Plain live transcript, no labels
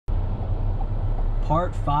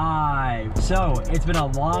part 5. So, it's been a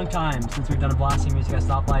long time since we've done a blasting music at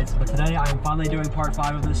stoplights, but today I am finally doing part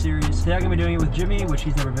 5 of this series. Today I'm going to be doing it with Jimmy, which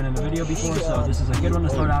he's never been in a video before, so this is a good one to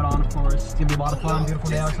start out on, of course. It's going to be a lot of fun, beautiful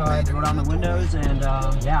day outside, roll down the windows, and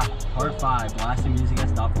yeah, part 5, blasting music at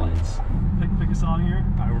stoplights. Pick a song here.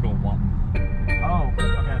 Alright, we're doing WAP. Oh,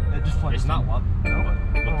 okay, it just plays. It's not WAP, but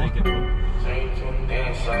we'll take it.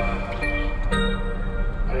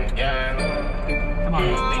 Come on.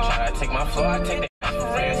 They try to take my floor, I take that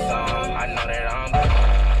friend song. I know that I'm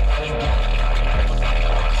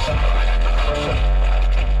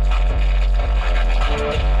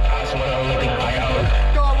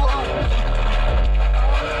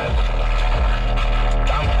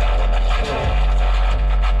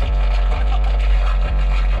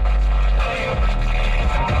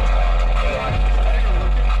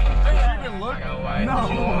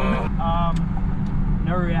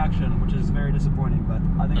no reaction, which is very disappointing, but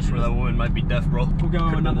I think that's where that woman might be deaf, bro. We'll go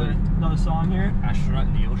another song here. Astronaut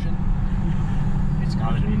in the ocean. It's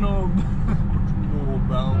gotta be. No.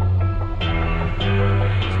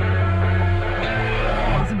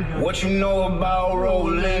 what you know about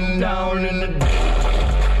rolling down in the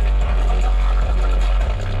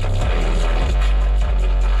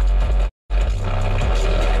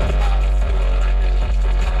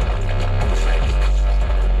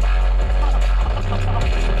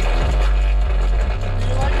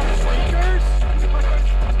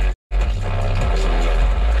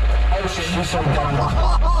so dumb.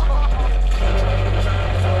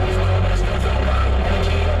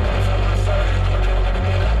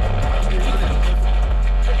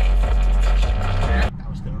 That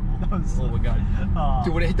was terrible. That was, oh my god.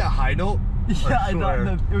 Dude, when it hit that high note, yeah,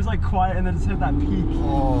 it was like quiet and then it just hit that peak.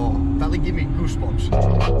 Oh, that like gave me goosebumps.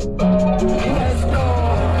 Let's go.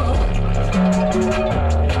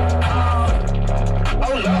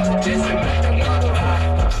 Oh Lord, listen.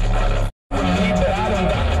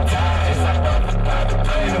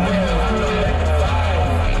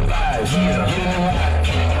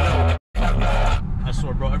 I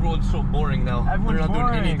swear, bro, everyone's so boring now. Everyone's They're not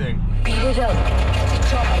boring. doing anything.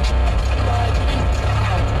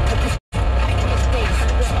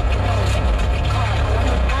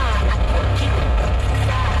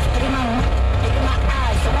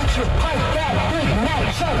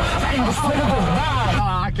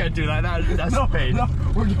 I can't do that. That's No, pain. no,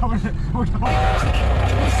 we're going. I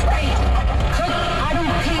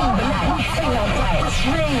don't feel the light. Say no play.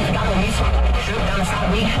 Swing, got me. Shoot down side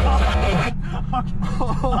me.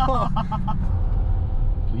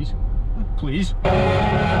 Please. Please.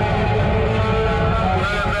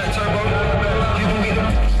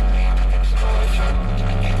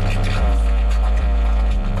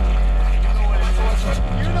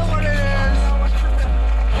 You know what it is.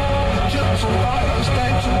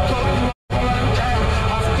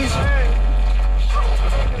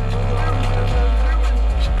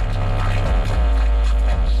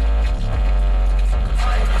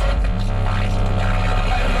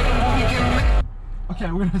 Okay,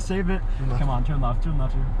 we're gonna save it. Come on, turn left here.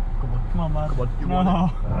 Come on, lad. Come on, you no. want it?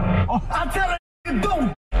 Oh, I'll tell you,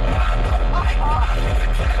 don't.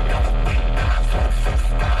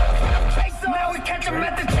 Now we catch him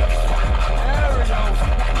at the. There we go.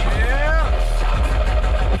 Yeah.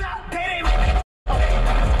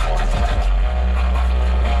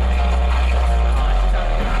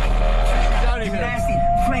 She's not even. Nasty,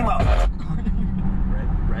 flame up.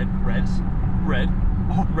 Red.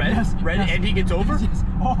 Oh, Red, yes, red, yes. and he gets over? Yes.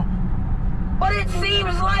 Oh. But it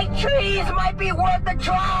seems like trees might be worth a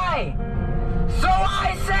try. So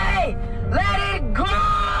I say, let it go.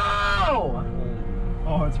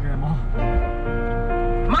 Oh, it's grandma.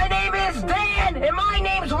 My name is Dan, and my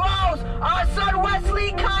name's Rose. Our son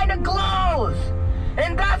Wesley kinda glows.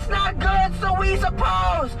 And that's not good, so we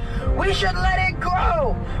suppose we should let it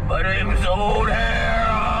grow. But him's old hair,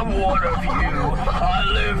 I'm one of you. I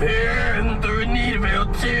live here in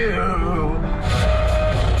Threadneedleville too.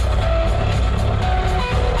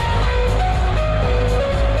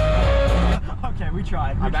 Okay, we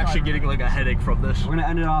tried. I'm actually getting like a headache from this. We're gonna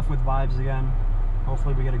end it off with vibes again.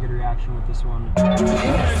 Hopefully we get a good reaction with this one.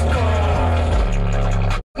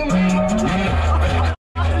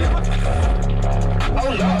 Oh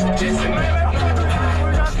Lord, listen.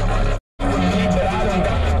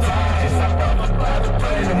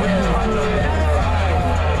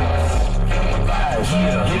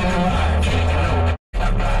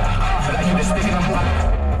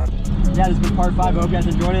 Yeah, this has been part 5. I hope you guys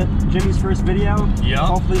enjoyed it. Jimmy's first video. Yeah.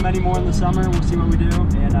 Hopefully many more in the summer. We'll see what we do.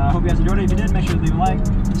 And I hope you guys enjoyed it. If you did, make sure to leave a like,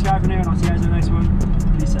 subscribe for new, and I'll see you guys in the next one.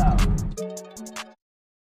 Peace out.